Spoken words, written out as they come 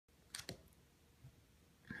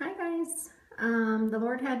guys. The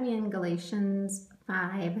Lord had me in Galatians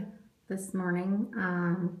 5 this morning,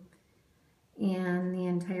 and the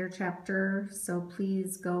entire chapter, so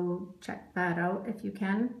please go check that out if you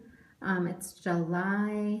can. It's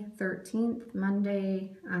July 13th,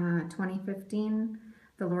 Monday, 2015.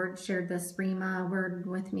 The Lord shared this Rhema word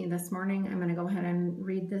with me this morning. I'm going to go ahead and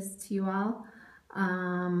read this to you all.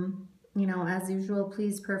 You know, as usual,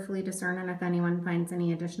 please prayerfully discern, and if anyone finds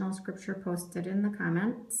any additional scripture, posted in the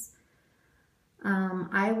comments.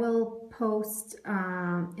 I will post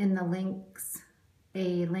in the links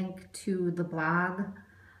a link to the blog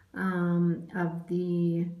of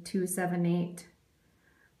the 278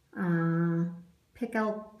 Pick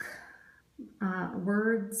Elk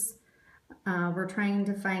words. We're trying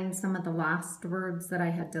to find some of the lost words that I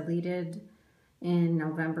had deleted in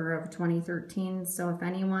November of 2013. So if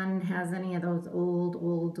anyone has any of those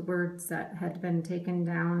old words that had been taken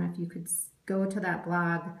down, if you could go to that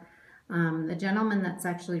blog, the gentleman that's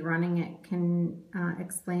actually running it can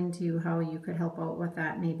explain to you how you could help out with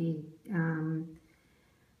that, maybe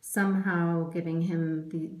somehow giving him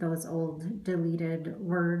those old deleted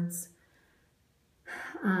words.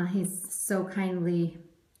 He's so kindly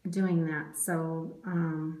doing that. So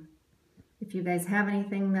if you guys have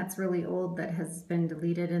anything that's really old that has been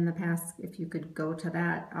deleted in the past, if you could go to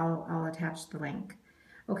that, I'll attach the link.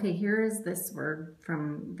 Okay, here is this word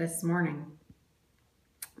from this morning.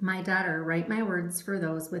 My daughter, write my words for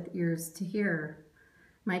those with ears to hear.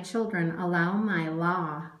 My children, allow my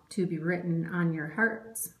law to be written on your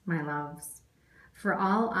hearts, my loves. For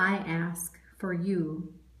all I ask for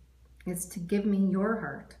you is to give me your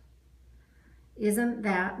heart. Isn't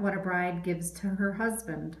that what a bride gives to her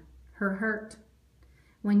husband? Her heart.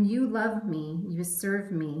 When you love me, you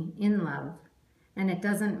serve me in love, and it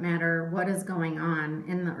doesn't matter what is going on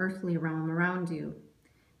in the earthly realm around you,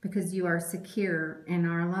 because you are secure in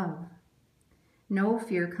our love. No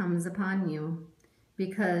fear comes upon you,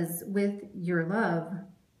 because with your love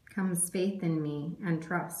comes faith in me and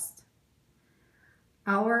trust.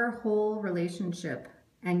 Our whole relationship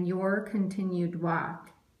and your continued walk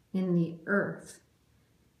in the earth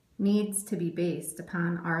needs to be based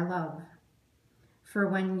upon our love. For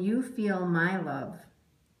when you feel my love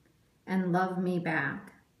and love me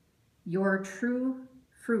back, your true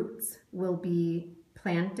fruits will be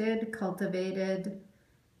planted, cultivated,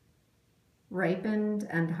 ripened,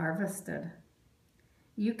 and harvested.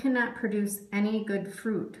 You cannot produce any good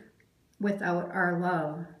fruit without our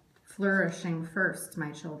love flourishing first,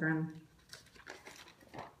 my children.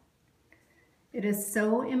 It is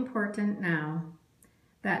so important now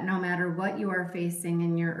that no matter what you are facing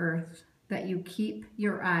in your earth, that you keep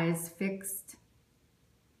your eyes fixed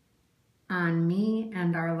on me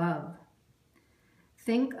and our love.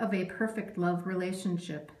 Think of a perfect love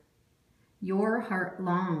relationship. Your heart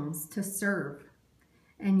longs to serve,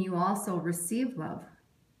 and you also receive love.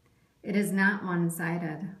 It is not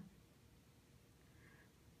one-sided.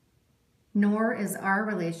 Nor is our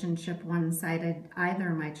relationship one-sided either,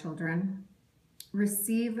 my children.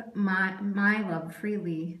 Receive my love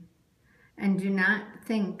freely, and do not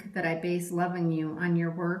think that I base loving you on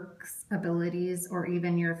your works, abilities, or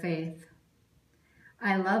even your faith.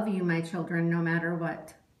 I love you, my children, no matter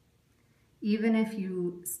what. Even if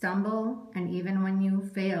you stumble and even when you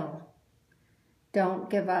fail, don't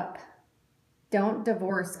give up. Don't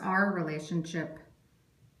divorce our relationship,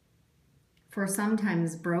 for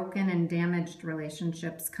sometimes broken and damaged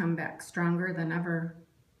relationships come back stronger than ever.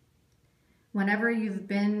 Wherever you've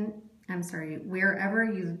been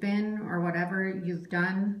or whatever you've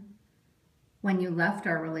done when you left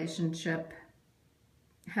our relationship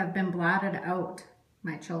have been blotted out,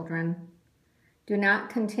 my children. Do not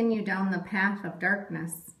continue down the path of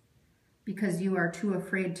darkness because you are too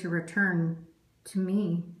afraid to return to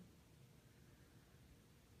me.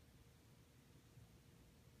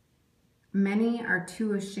 Many are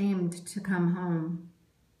too ashamed to come home.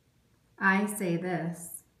 I say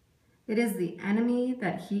this. It is the enemy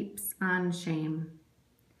that heaps on shame.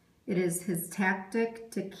 It is his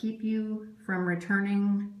tactic to keep you from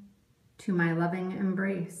returning to my loving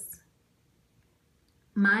embrace.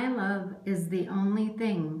 My love is the only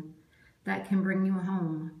thing that can bring you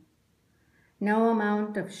home. No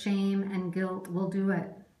amount of shame and guilt will do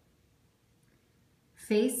it.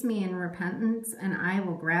 Face me in repentance, and I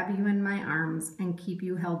will grab you in my arms and keep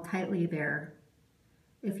you held tightly there,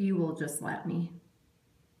 if you will just let me.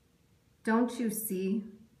 Don't you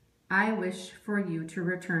see? I wish for you to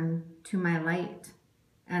return to my light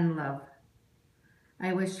and love.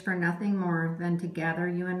 I wish for nothing more than to gather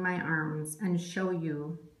you in my arms and show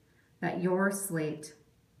you that your slate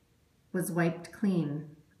was wiped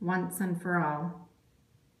clean once and for all.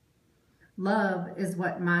 Love is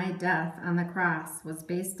what my death on the cross was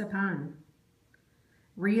based upon.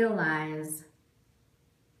 Realize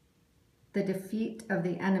the defeat of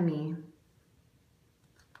the enemy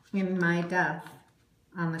in my death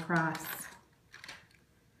on the cross.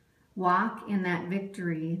 Walk in that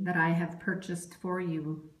victory that I have purchased for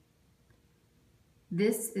you.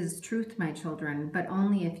 This is truth, my children, but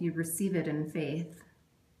only if you receive it in faith.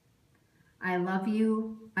 I love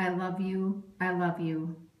you, I love you, I love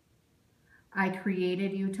you. I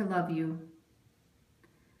created you to love you,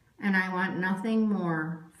 and I want nothing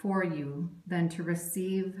more for you than to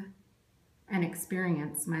receive and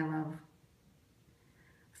experience my love.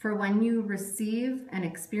 For when you receive and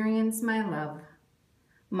experience my love,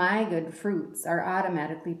 my good fruits are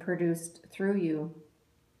automatically produced through you.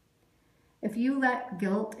 If you let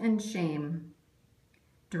guilt and shame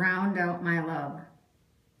drown out my love,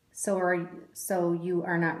 so you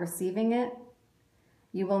are not receiving it,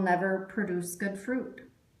 you will never produce good fruit.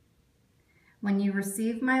 When you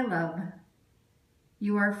receive my love,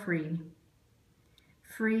 you are free.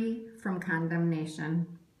 Free from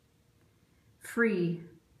condemnation. Free,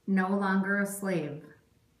 no longer a slave.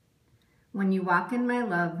 When you walk in my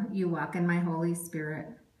love, you walk in my Holy Spirit,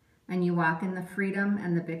 and you walk in the freedom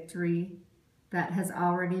and the victory that has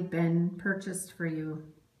already been purchased for you.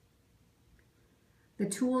 The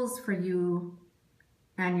tools for you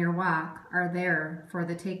and your walk are there for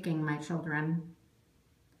the taking, my children.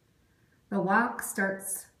 The walk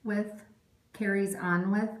starts with, carries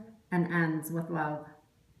on with, and ends with love.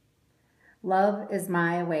 Love is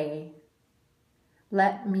my way.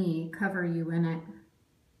 Let me cover you in it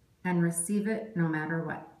and receive it no matter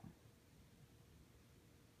what.